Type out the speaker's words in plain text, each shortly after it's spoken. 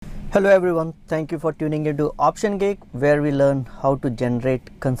Hello everyone, thank you for tuning into Option Geek, where we learn how to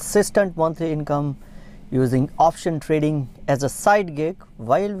generate consistent monthly income using option trading as a side gig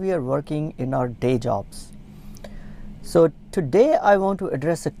while we are working in our day jobs. So today I want to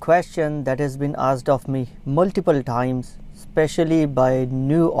address a question that has been asked of me multiple times, especially by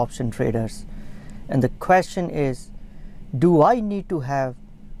new option traders. And the question is, do I need to have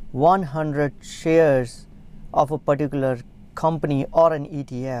 100 shares of a particular company or an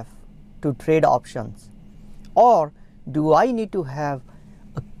ETF to trade options, or do I need to have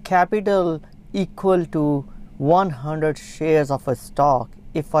a capital equal to 100 shares of a stock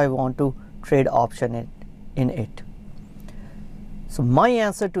if I want to trade option in it? So my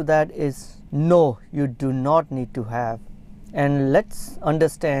answer to that is no, you do not need to have, and let's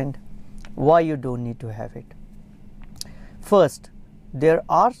understand why you don't need to have it. First, there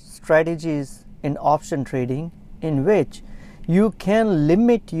are strategies in option trading in which you can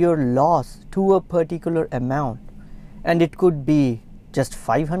limit your loss to a particular amount, and it could be just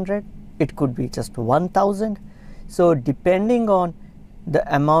 500, it could be just 1000. So depending on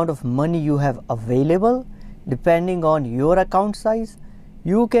the amount of money you have available, depending on your account size,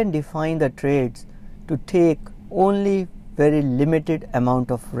 you can define the trades to take only very limited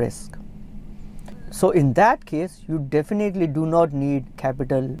amount of risk. So in that case, you definitely do not need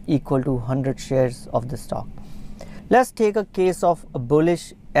capital equal to 100 shares of the stock. Let's take a case of a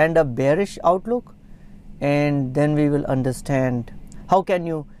bullish and a bearish outlook, and then we will understand how can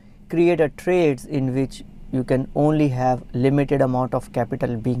you create a trades in which you can only have limited amount of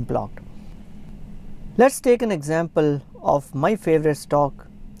capital being blocked. Let's take an example of my favorite stock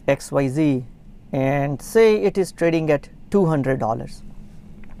XYZ, and say it is trading at $200.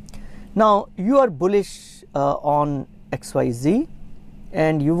 Now you are bullish on XYZ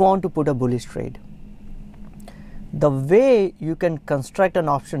and you want to put a bullish trade. The way you can construct an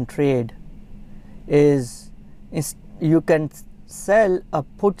option trade is you can sell a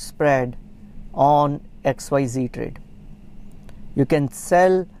put spread on XYZ trade. You can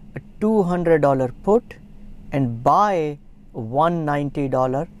sell a $200 put and buy a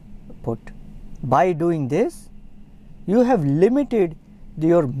 $190 put. By doing this, you have limited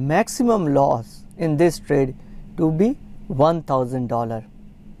your maximum loss in this trade to be $1,000.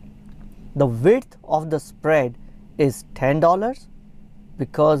 The width of the spread is $10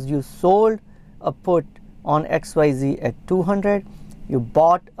 because you sold a put on XYZ at 200, you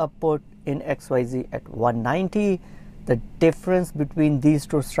bought a put in XYZ at 190. The difference between these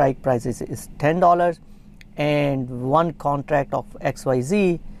two strike prices is $10, and one contract of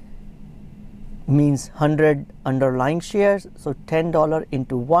XYZ means 100 underlying shares, so $10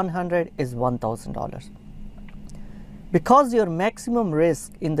 into 100 is $1,000. Because your maximum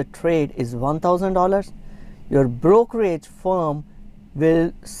risk in the trade is $1,000, your brokerage firm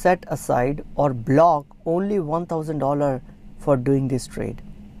will set aside or block only $1,000 for doing this trade.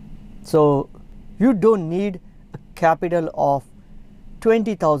 So you don't need a capital of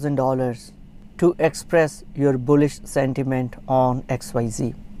 $20,000 to express your bullish sentiment on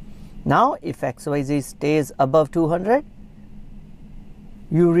XYZ. Now if XYZ stays above 200,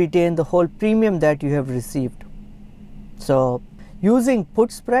 you retain the whole premium that you have received. So using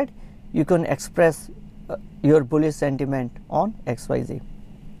put spread, you can express your bullish sentiment on XYZ.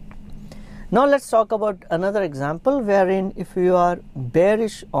 Now let's talk about another example wherein if you are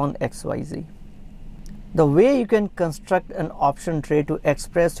bearish on XYZ. The way you can construct an option trade to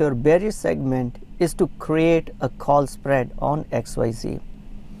express your bearish segment is to create a call spread on XYZ.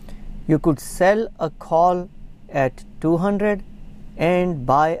 You could sell a call at 200 and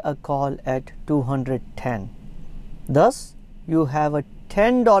buy a call at 210. Thus, you have a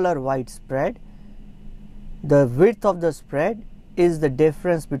 $10 wide spread. The width of the spread is the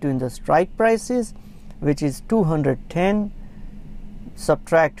difference between the strike prices, which is 210.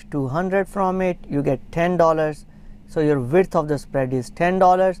 Subtract 200 from it, you get $10. So your width of the spread is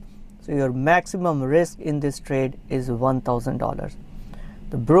 $10. So your maximum risk in this trade is $1,000.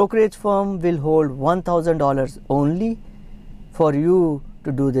 The brokerage firm will hold $1,000 only for you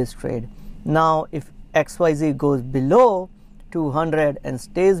to do this trade. Now if XYZ goes below 200 and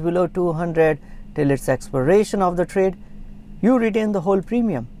stays below 200 till its expiration of the trade, you retain the whole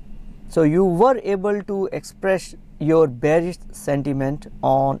premium. So you were able to express your bearish sentiment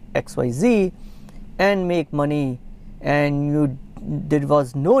on XYZ and make money, and there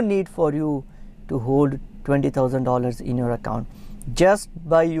was no need for you to hold $20,000 in your account. Just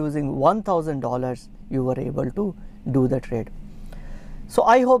by using $1,000, you were able to do the trade. So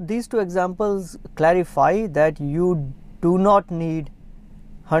I hope these two examples clarify that you do not need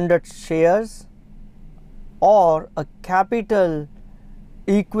 100 shares or a capital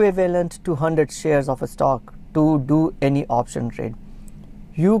equivalent to 100 shares of a stock to do any option trade.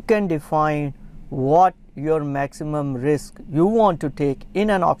 You can define what your maximum risk you want to take in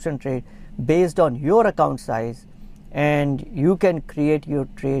an option trade based on your account size, and you can create your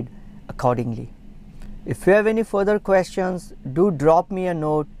trade accordingly. If you have any further questions, do drop me a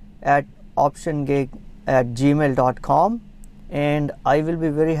note at optiongig@gmail.com, and I will be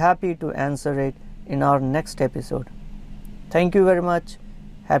very happy to answer it in our next episode. Thank you very much.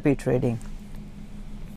 Happy trading.